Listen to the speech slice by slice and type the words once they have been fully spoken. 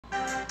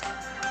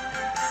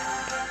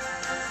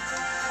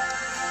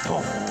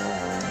Tom.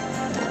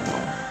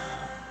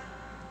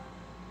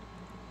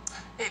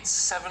 It's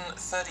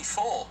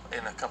 7:34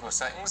 in a couple of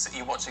seconds.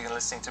 You're watching and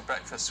listening to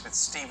Breakfast with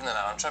Stephen and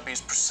Anne. I'm trying to be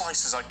as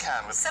precise as I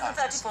can with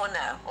 7:34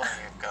 now. Well,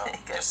 there you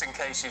go. Just in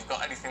case you've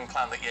got anything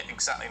planned that you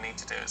exactly need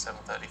to do at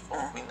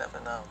 7:34. We never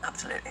know.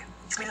 Absolutely.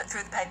 We look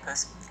through the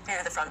papers. Here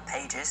are the front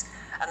pages.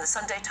 And the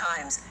Sunday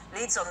Times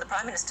leads on the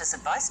Prime Minister's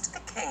advice to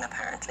the King,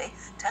 apparently,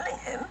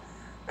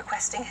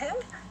 requesting him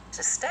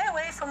to stay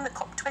away from the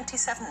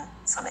COP27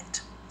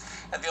 summit.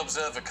 And the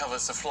Observer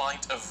covers the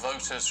flight of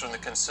voters from the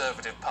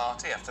Conservative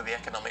Party after the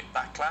economic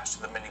backlash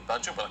to the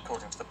mini-budget, well,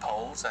 according to the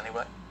polls,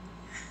 anyway.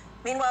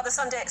 Meanwhile, the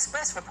Sunday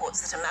Express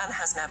reports that a man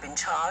has now been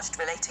charged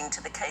relating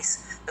to the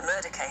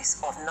murder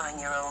case of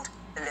 9-year-old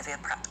Olivia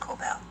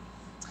Pratt-Corbell.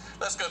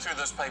 Let's go through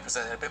those papers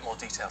in a bit more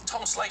detail.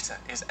 Tom Slater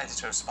is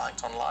editor of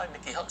Spiked Online.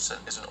 Nikki Hutchison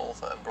is an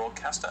author and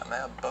broadcaster, and they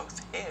are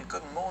both here.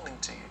 Good morning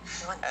to you.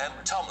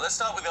 Tom, let's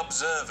start with the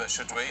Observer,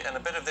 should we? And a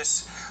bit of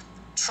this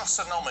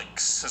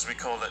Trussonomics, as we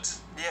call it.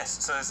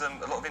 Yes, so there's a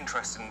lot of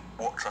interest in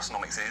what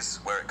Trussonomics is,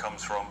 where it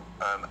comes from,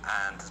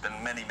 and there's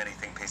been many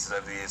think pieces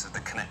over the years of the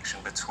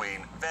connection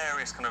between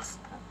various kind of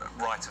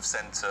right of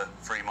centre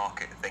free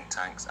market think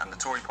tanks and the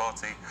Tory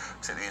party,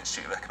 particularly the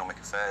Institute of Economic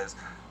Affairs,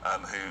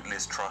 who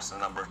Liz Truss and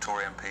a number of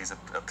Tory MPs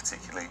are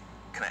particularly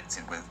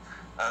connected with.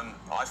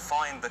 I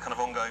find the kind of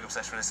ongoing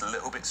obsession with this a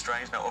little bit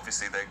strange. Now,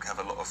 obviously, they have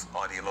a lot of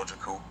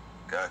ideological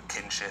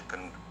kinship,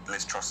 and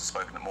Liz Truss has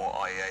spoken at more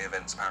IEA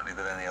events apparently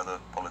than any other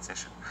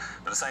politician.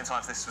 But at the same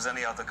time, if this was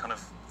any other kind of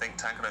think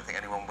tank, I don't think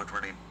anyone would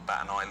really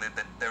bat an eyelid.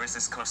 There is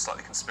this kind of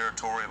slightly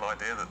conspiratorial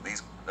idea that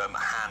these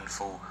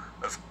handful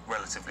of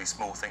relatively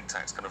small think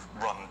tanks kind of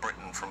run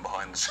Britain from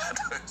behind the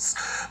shadows,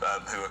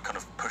 who are kind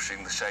of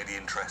pushing the shady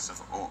interests of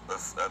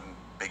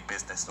big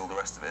business and all the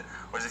rest of it.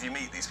 Whereas if you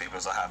meet these people,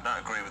 as I have, don't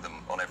agree with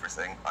them on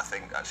everything, I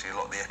think actually a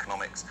lot of the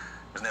economics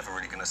was never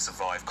really going to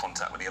survive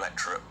contact with the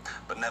electorate.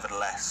 But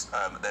nevertheless,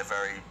 they're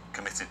very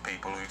committed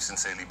people who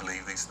sincerely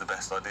believe these are the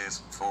best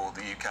ideas for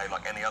the UK,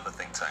 like any other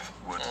think tank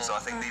would. So I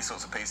think these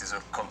sorts of pieces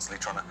are constantly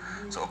trying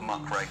to sort of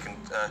muckrake and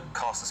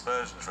cast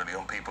aspersions really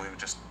on people who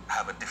just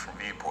have a different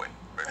viewpoint.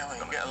 Really. Oh,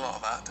 you get a lot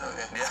of that, don't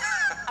you? Yeah.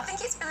 I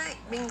think it's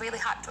been really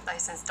hyped up though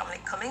since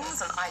Dominic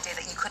Cummings, an idea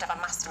that you could have a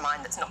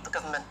mastermind that's not the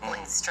government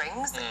pulling the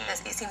strings.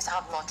 It seems to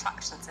have more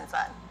traction since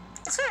then.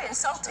 It's very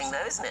insulting,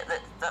 though, isn't it?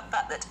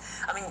 That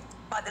I mean,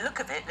 by the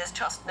look of it, Liz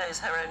Truss knows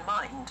her own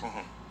mind.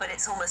 But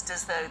it's almost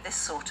as though this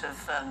sort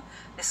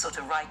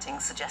of writing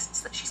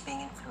suggests that she's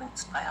being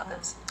influenced by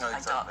others,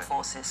 by dark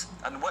forces.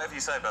 And whatever you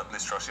say about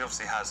Liz Truss, she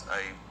obviously has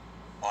a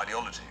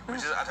ideology, which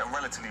is a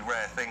relatively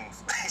rare thing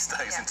these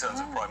days in terms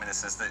of prime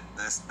ministers. That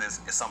there's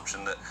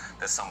assumption that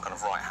there's some kind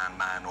of right-hand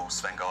man or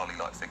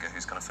Svengali-like figure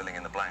who's kind of filling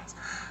in the blanks.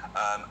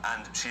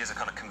 And she is a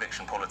kind of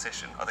conviction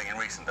politician. I think in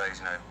recent days,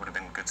 you know, it would have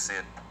been good to see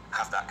it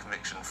have that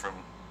conviction from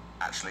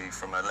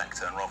a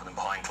lectern rather than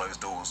behind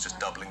closed doors, just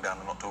doubling down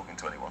and not talking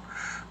to anyone.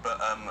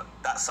 But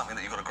that's something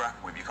that you've got to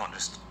grapple with. You can't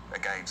just,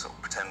 again, sort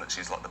of pretend that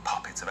she's like the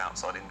puppet of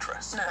outside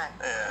interests. No,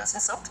 it's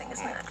insulting,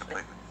 isn't it?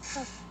 Completely.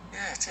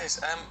 Yeah, it is.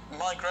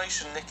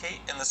 Migration, Nikki,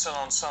 in the Sun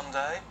on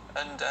Sunday,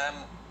 and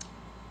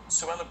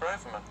Suella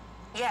Braverman.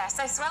 Yeah,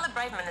 so Suella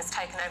Braverman has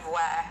taken over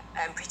where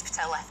Priti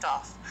Patel left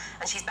off,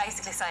 and she's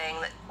basically saying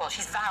that, well,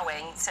 she's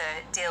vowing to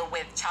deal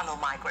with channel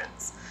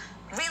migrants.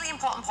 Really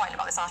important point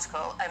about this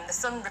article, the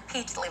Sun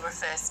repeatedly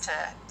refers to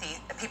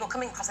the people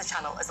coming across the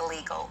channel as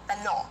illegal.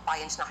 They're not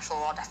by international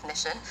law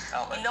definition.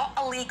 You're not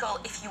illegal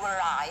if you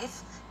arrive.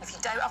 If you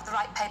don't have the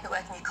right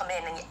paperwork and you come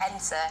in and you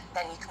enter,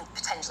 then you can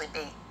potentially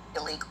be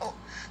illegal.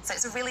 So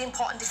it's a really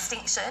important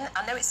distinction.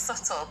 I know it's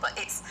subtle, but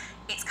it's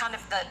kind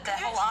of the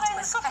whole article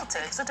is subtlety,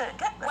 because I don't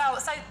get that. Well,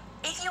 so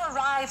if you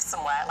arrive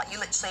somewhere, like you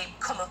literally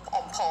come up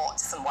on port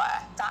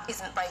somewhere, that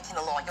isn't breaking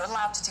the law. You're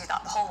allowed to do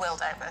that the whole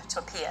world over, to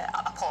appear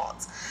at a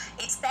port.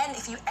 It's then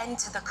if you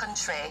enter the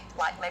country,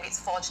 like maybe it's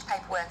forged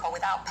paperwork or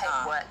without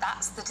paperwork,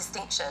 that's the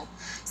distinction.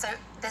 So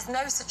there's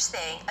no such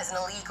thing as an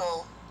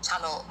illegal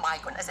channel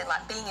migrant, as in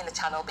like being in the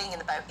channel, being in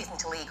the boat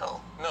isn't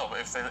illegal. No, but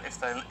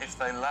if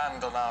they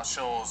land on our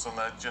shores and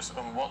they just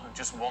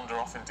wander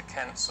off into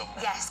Kent somewhere.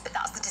 Yes, but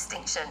that's the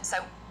distinction.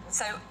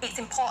 So it's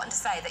important to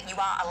say that you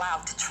are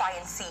allowed to try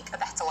and seek a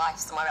better life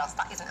somewhere else.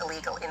 That isn't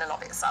illegal in and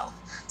of itself.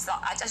 So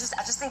I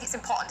just think it's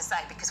important to say,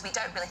 because we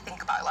don't really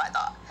think about it like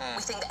that.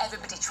 We think that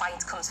everybody trying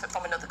to come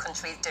from another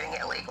country is doing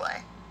it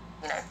illegally,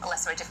 you know,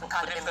 unless they're a different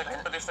kind of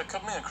immigrant. But if they're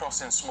coming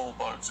across in small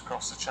boats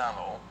across the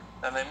channel,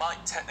 then they might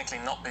technically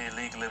not be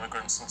illegal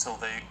immigrants until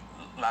they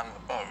land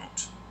the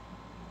boat.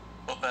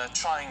 But they're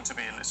trying to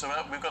be illegal. So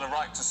we've got a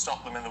right to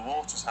stop them in the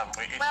waters, haven't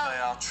we, if they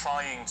are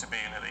trying to be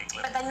an illegal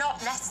immigrant? But they're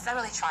not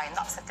necessarily trying,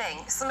 that's the thing.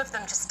 Some of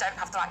them just don't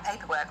have the right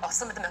paperwork, or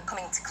some of them are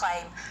coming to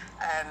claim,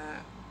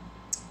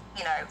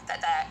 you know,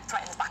 that they're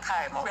threatened back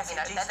home, or, you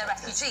know, they're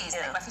refugees,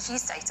 they're refugee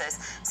status.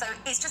 So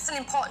it's just an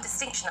important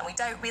distinction, and we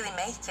don't really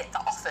make it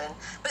that often.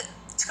 But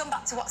to come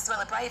back to what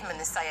Suella Braverman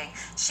is saying,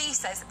 she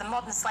says that the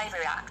Modern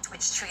Slavery Act,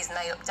 which Theresa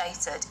May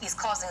updated, is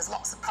causing us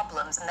lots of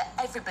problems, and that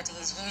everybody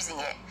is using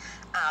it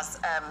as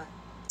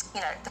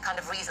you know, the kind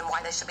of reason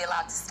why they should be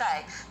allowed to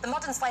stay. The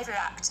Modern Slavery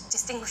Act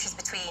distinguishes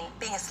between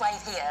being a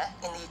slave here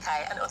in the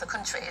UK and other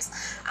countries,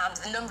 and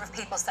the number of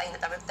people saying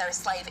that they're a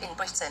slave in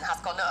Britain has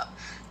gone up.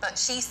 But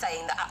she's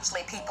saying that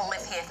actually people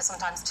live here for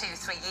sometimes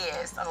 2-3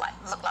 years and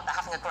look like they're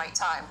having a great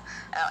time,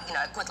 you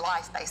know, a good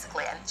life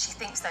basically, and she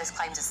thinks those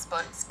claims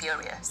are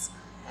spurious.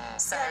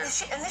 So,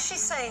 and is she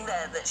saying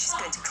there that she's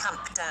going to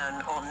clamp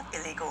down on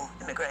illegal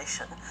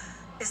immigration?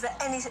 Is there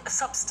any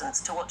substance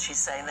to what she's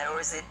saying there, or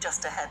is it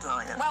just a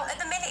headline? Well, at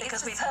the minute,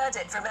 because we've heard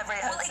it from every.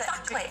 Well,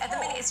 exactly. At the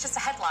minute, it's just a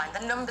headline.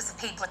 The numbers of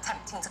people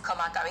attempting to come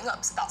are going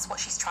up, so that's what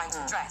she's trying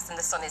to address. And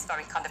the Sun is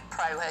very kind of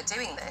pro her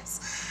doing this.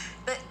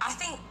 But I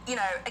think, you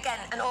know, again,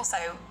 and also,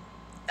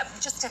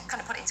 just to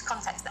kind of put it into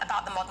context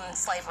about the Modern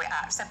Slavery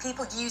Act, so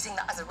people using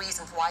that as a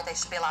reason for why they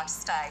should be allowed to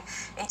stay.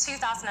 In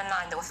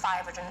 2009, there were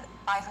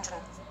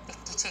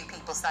 552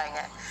 people saying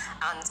it,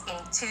 and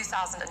in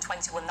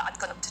 2021 that had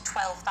gone up to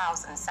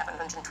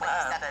 12,727.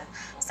 Wow.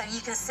 So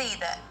you can see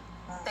that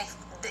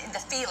the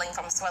feeling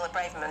from Suella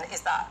Braverman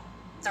is that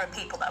there are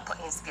people that are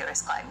putting in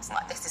spurious claims,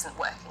 like this isn't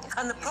working.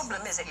 And the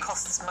problem is it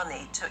costs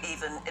money to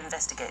even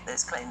investigate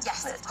those claims,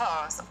 yes, doesn't it?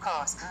 Of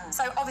course.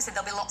 So obviously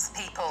there'll be lots of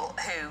people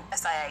who are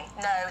saying,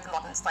 no, the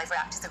Modern Slavery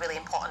Act is a really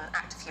important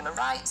act of human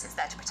rights, it's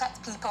there to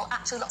protect people.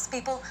 Actually, lots of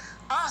people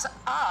are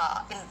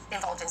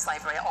involved in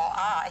slavery or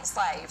are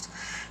enslaved.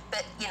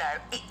 But, you know,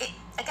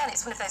 again,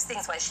 it's one of those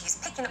things where she's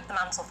picking up the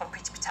mantle from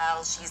Priti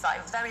Patel. She's,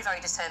 like, very,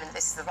 very determined that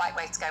this is the right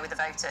way to go with the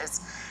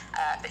voters.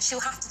 But she'll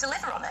have to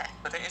deliver on it.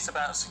 But it is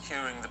about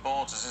securing the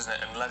borders, isn't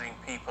it, and letting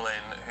people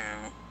in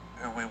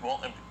who we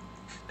want them.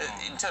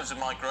 In terms of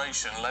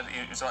migration,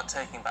 it was about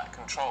taking back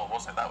control,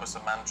 wasn't it? That was the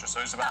mantra. So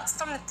it was about... That's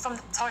from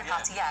the Tory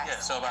party, yes. Yeah,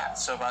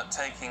 so about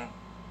taking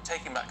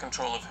back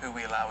control of who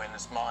we allow in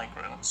as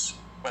migrants,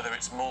 whether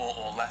it's more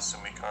or less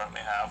than we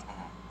currently have,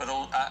 but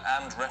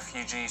and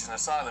refugees and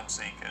asylum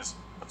seekers,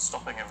 but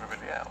stopping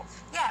everybody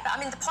else. Yeah, but I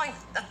mean, the point,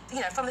 you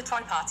know, from the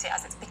Tory party,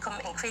 as it's become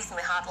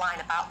increasingly hardline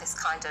about this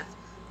kind of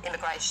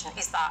immigration,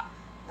 is that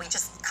we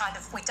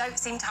don't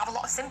seem to have a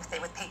lot of sympathy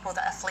with people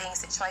that are fleeing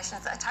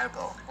situations that are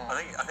terrible.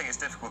 I think it's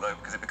difficult though,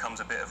 because it becomes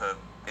a bit of an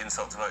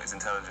insult to voters'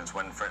 intelligence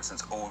when, for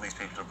instance, all these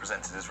people are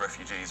presented as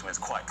refugees when it's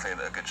quite clear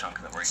that a good chunk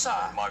of them are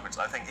migrants.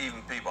 I think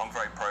even people, I'm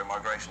very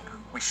pro-migration,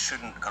 we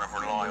shouldn't kind of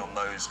rely on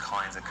those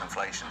kinds of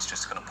conflations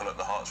just to kind of pull at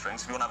the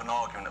heartstrings. If you want to have an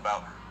argument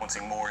about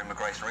wanting more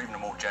immigration, or even a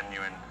more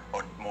genuine,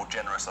 or more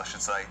generous, I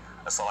should say,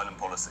 asylum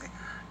policy,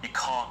 you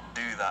can't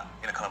do that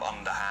in a kind of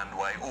underhand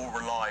way, or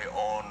rely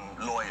on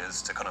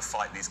lawyers to kind of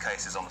fight these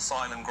cases on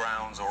asylum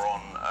grounds or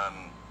on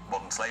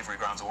modern slavery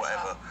grounds or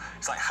whatever.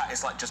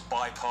 It's like just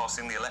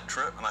bypassing the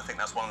electorate, and I think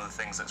that's one of the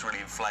things that's really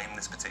inflamed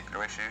this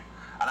particular issue.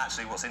 And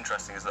actually what's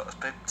interesting is that,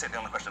 particularly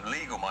on the question of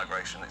legal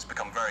migration, it's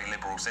become very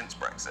liberal since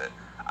Brexit,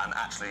 and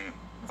actually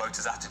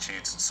voters'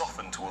 attitudes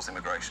softened towards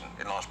immigration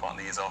in large part in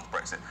the years after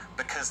Brexit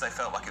because they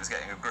felt like it was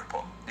getting a grip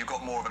on. You've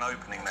got more of an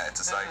opening there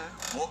to say,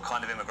 what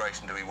kind of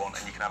immigration do we want?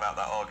 And you can have out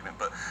that argument.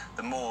 But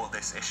the more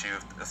this issue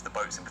of the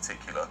boats in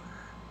particular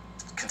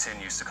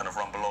continues to kind of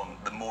rumble on,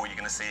 the more you're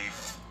going to see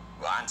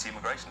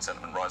anti-immigration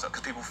sentiment rise up,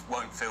 because people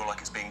won't feel like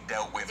it's being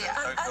dealt with. Yeah,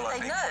 and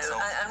they know,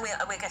 and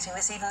we're getting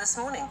this even this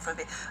morning from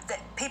that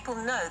people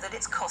know that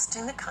it's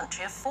costing the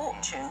country a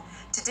fortune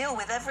to deal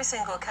with every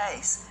single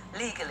case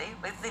legally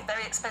with the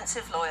very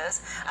expensive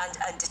lawyers and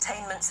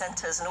detainment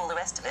centres and all the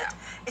rest of it.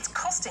 It's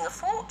costing a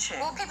fortune.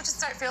 Well, people just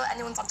don't feel that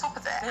anyone's on top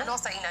of it, and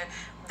also, you know,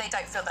 they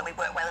don't feel that we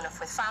work well enough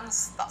with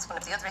France. That's one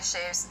of the other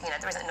issues. You know,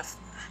 there isn't enough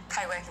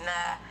co-working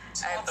there.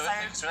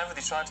 Because whenever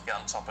they try to get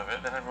on top of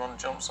it, then everyone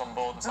jumps on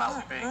board and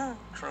starts being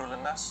cruel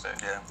and nasty.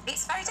 Yeah.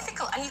 It's very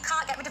difficult, and you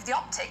can't get rid of the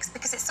optics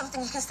because it's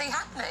something you can see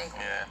happening.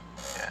 Yeah.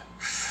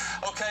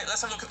 OK,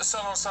 let's have a look at the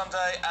Sun on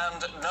Sunday,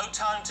 and No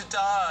Time to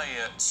Die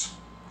at...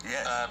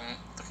 Yes.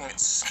 Looking at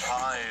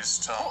spies,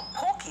 Tom.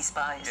 Porky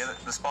spies. Yeah,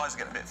 the spies are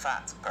getting a bit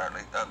fat,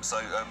 apparently.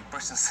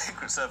 Britain's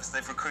Secret Service,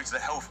 they've recruited a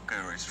health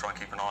guru to try and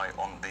keep an eye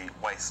on the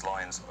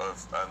waistlines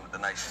of the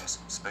nation's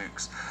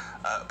spooks.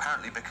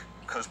 Apparently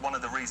because one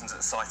of the reasons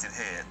it's cited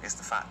here is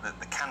the fact that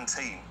the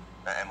canteen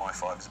at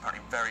MI5 is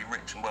apparently very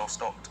rich and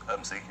well-stocked.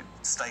 So you get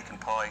steak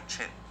and pie,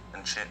 chip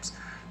and chips,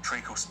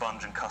 treacle,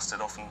 sponge and custard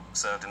often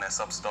served in their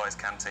subsidised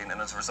canteen, and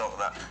as a result of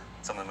that,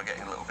 some of them are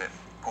getting a little bit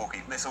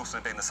porky. This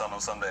also being the Sun on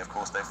Sunday, of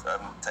course, they've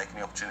taken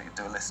the opportunity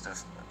to do a list of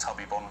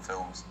Tubby Bond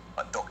films,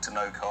 like Dr.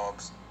 No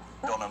Carbs,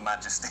 Donna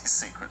Majesty's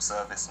Secret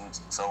Service, and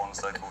so on and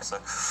so forth. So,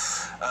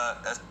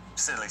 a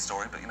silly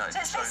story, but, you know, it so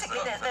shows basically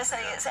that... they're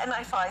saying it's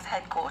MI5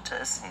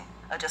 headquarters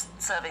are just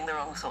serving the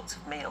wrong sorts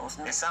of meals,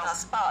 and our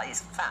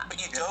spies fat.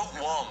 But you don't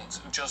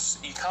want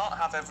you can't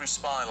have every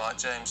spy like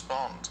James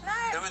Bond.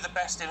 No. Who are the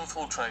best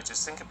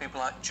infiltrators? Think of people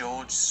like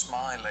George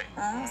Smiley.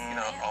 You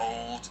know,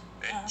 old,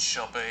 bit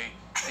chubby,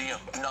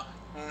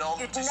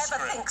 nondescript. You'd never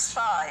think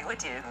spy,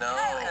 would you? No.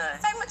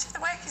 So much of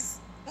the work is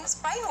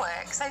brain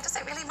work, so does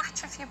it really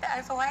matter if you're a bit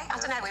overweight? I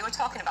don't know, we were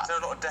talking about... Is there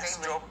a lot of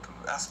desk job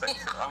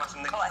aspects? I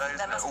imagine these days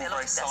there must they're be all a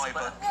lot very of desk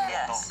cyber. work.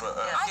 Yes. I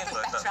think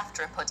better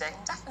after a pudding,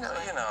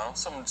 definitely. You know,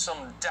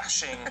 some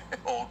dashing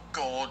or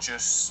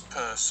gorgeous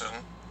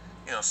person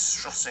you know,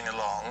 strutting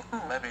along,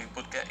 maybe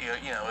would get you,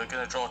 you know, are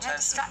going to draw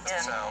attention to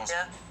themselves.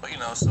 Yeah. But, you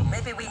know, some...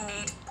 Maybe we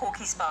need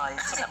Porky Spies.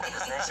 Is that what you're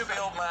saying? Should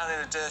be old man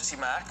in a dirty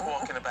Mac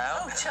walking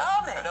about. Oh,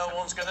 charming. No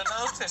one's going to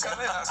notice, I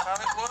think that's how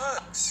it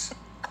works.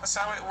 That's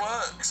how it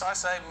works. I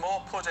say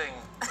more pudding.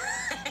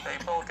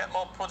 People, get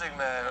more pudding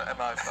there at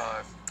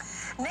MI5.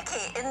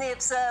 Nikki, in The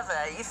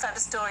Observer, you found a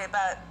story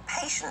about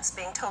patients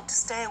being told to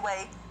stay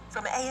away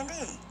from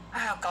A&E.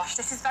 Oh gosh,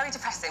 this is very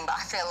depressing, but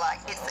I feel like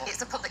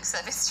it's a public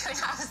service to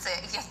announce it.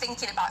 If you're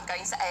thinking about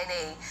going to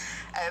A&E,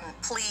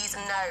 please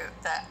note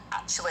that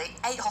actually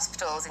 8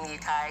 hospitals in the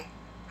UK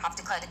have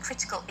declared a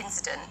critical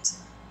incident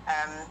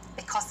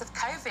because of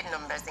COVID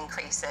numbers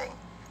increasing.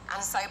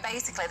 And so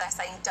basically they're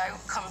saying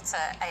don't come to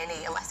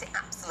A&E unless it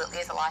absolutely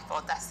is a life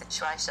or death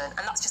situation. And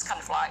that's just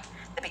kind of like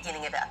the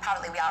beginning of it.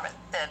 Apparently we are at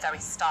the very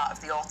start of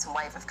the autumn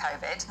wave of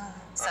COVID.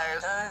 So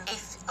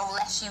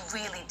unless you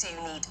really do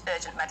need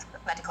urgent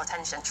medical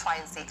attention, try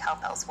and seek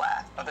help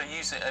elsewhere. Are they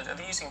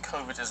using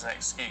COVID as an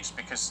excuse?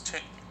 Because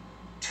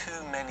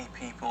too many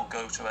people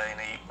go to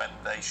A&E when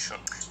they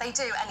shouldn't. They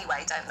do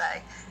anyway, don't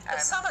they?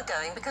 But some are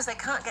going because they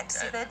can't get to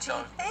see their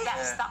GP.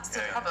 Yes, that's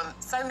the problem.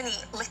 So many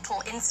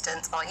little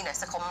incidents or, you know,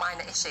 so-called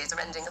minor issues are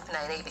ending up in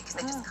A&E because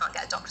they just can't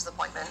get a doctor's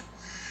appointment.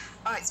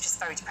 Oh, it's just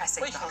very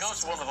depressing. Well, you can go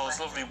to one of those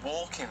lovely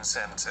walk-in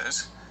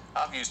centres.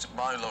 I've used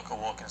my local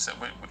walk-in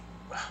centre.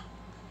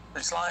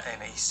 It's like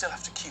A&E, you still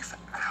have to queue for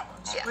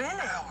hours. Yeah.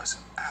 Really? Hours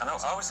and And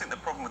hours. I always think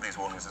the problem with these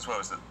warnings as well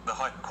is that the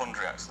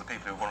hypochondriacs, the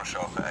people who want to show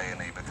up at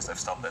A&E because they've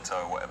stubbed their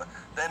toe or whatever,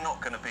 they're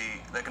going to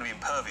be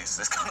impervious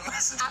to this kind of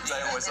message.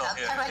 They always are.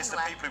 Absolutely, It's the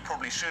people who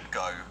probably should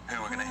go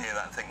who are going to hear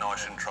that and think, no, I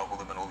shouldn't trouble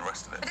them and all the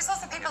rest of it. But it's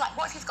also people like,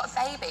 what if you've got a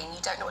baby and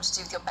you don't know what to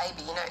do with your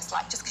baby? You know, it's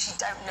like just because you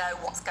don't know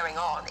what's going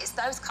on. It's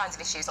those kinds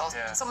of issues. Or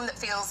someone that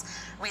feels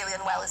really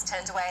unwell is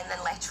turned away and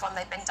then later on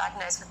they've been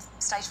diagnosed with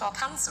stage 4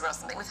 cancer or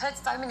something. We've heard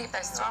so many of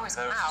those stories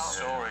come out. There was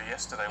a story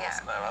yesterday,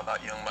 wasn't there, about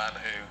that young man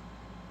who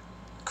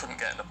couldn't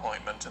get an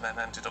appointment and then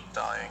ended up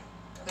dying.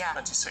 Yeah.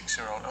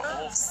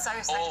 26-year-old. So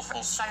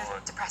Story.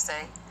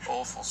 depressing.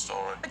 Awful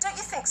story. But don't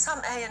you think some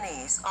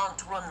A&Es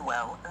aren't run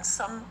well and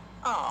some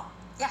are?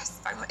 Yes,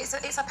 very much. It's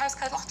a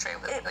postcode lottery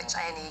which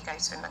A&E go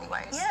to in many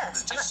ways.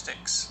 Yes.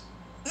 Logistics.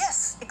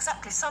 Yes,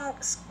 exactly.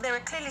 There are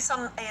clearly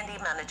some A&E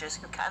managers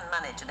who can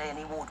manage an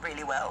A&E ward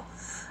really well,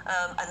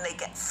 and they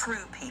get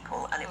through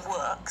people and it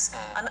works.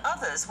 And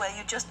others where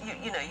you just,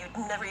 you know,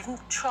 you'd never even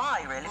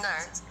try really. No.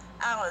 Because it's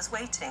hours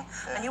waiting,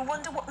 and you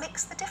wonder what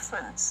makes the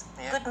difference.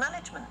 Yeah. Good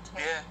management.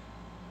 Yeah.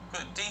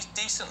 Good,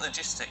 decent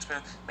logistics.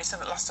 But I said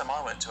that last time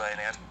I went to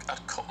A&E,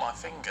 I'd cut my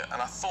finger,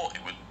 and I thought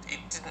it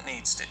didn't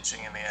need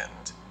stitching in the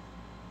end.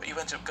 But you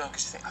ended up going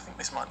because you think, I think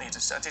this might need a...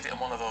 I did it in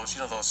one of those,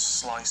 you know, those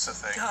slicer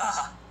things.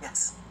 Ah,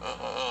 yes.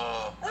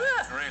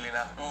 It's really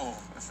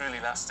it's really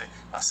nasty.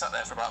 I sat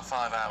there for about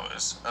 5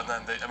 hours, and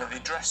then they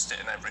dressed it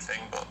and everything,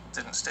 but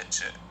didn't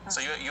stitch it.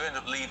 So you end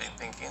up leaving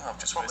thinking, oh, I've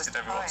just wasted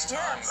everyone's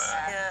time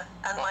there.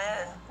 Yeah, and but, my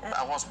own. Yeah. But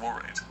I was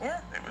worried.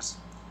 Yeah. It was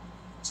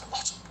a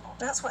lot of blood.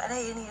 That's what an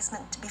A&E is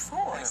meant to be for.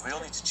 Yeah, we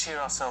all need to cheer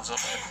ourselves up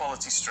on the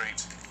quality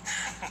street.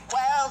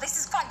 Well, this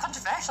is quite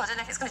controversial. I don't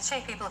know if it's going to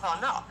cheer people up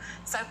or not.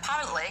 So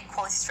apparently,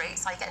 Quality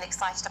Streets, are you getting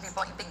excited? Have you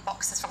bought your big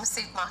boxes from a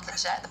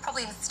supermarket yet? They're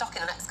probably in stock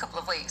in the next couple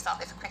of weeks, aren't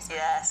they, for Christmas?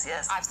 Yes,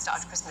 yes. I've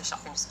started Christmas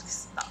shopping just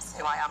because that's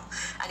who I am.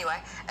 Anyway,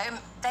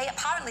 they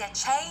apparently are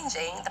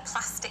changing the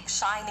plastic,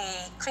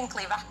 shiny,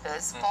 crinkly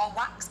wrappers for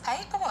wax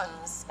paper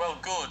ones. Well,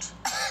 good.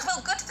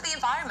 Well, good for the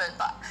environment,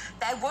 but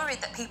they're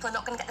worried that people are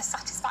not going to get the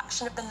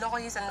satisfaction of the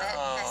noise and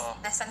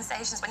the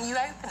sensations when you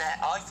open it.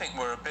 I think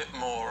we're a bit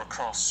more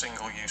across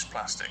single-use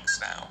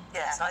plastics now.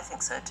 Yes, I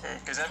think so too.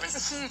 Because There's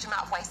a huge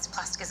amount of wasted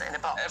plastic, isn't it, in a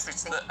box?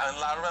 and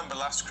I remember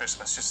last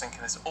Christmas just thinking,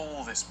 there's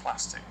all this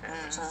plastic here,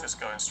 which is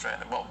just going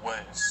straight in. What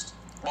waste.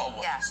 What a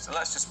waste. Yeah. So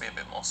let's just be a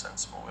bit more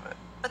sensible with it.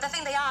 But the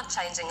thing they aren't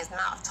changing is the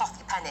amount of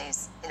toffee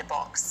pennies in a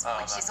box,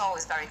 which is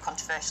always very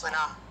controversial in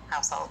our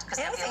household.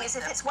 The only thing is,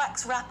 if it's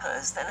wax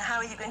wrappers, then how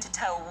are you going to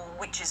tell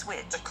which is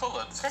which? They're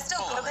coloured. They're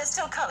still coloured. They're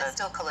still coloured. They're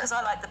still coloured. Because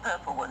I like the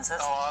purple ones. I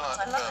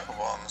like the purple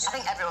ones. I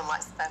think everyone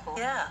likes the purple.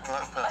 Yeah. I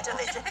like the purple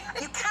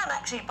ones. You can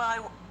actually buy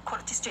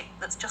Quality Street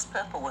that's just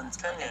purple ones,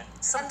 can't you?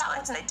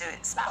 Sometimes they do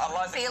it. That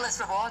would feel as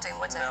rewarding,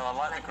 would it? No, I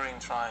like the green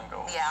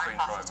triangle. Yeah, I'm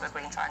partial to a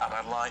green triangle.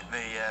 And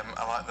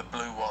I like the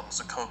blue ones,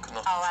 the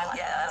coconut. Oh, I like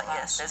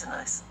yes, those are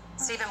nice.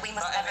 Stephen, we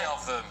must Not never... any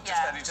of them.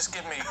 Yeah. Just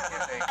give me. You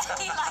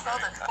like all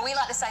them. But we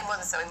like the same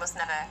ones, so we must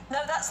never...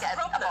 No, that's the get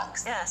problem. a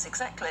box. Yes,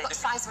 exactly. But to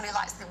find someone who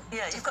likes the...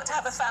 Yeah, you've got to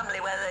have a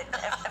family where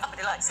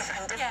everybody likes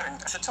something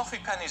different. The toffee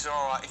pennies are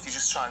all right if you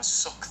just try and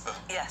suck them.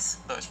 Yes.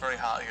 Though it's very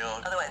hard.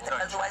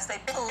 Otherwise they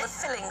pull the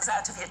fillings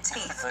out of your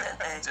teeth, don't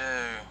They they?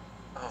 do.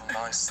 Oh,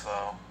 nice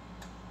though.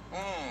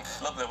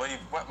 Lovely. Well, you've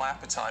whet my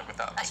appetite with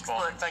that this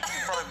morning. Thank you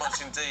very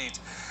much indeed.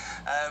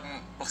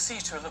 We'll see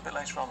you two a little bit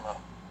later on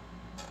though.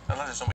 And let us know.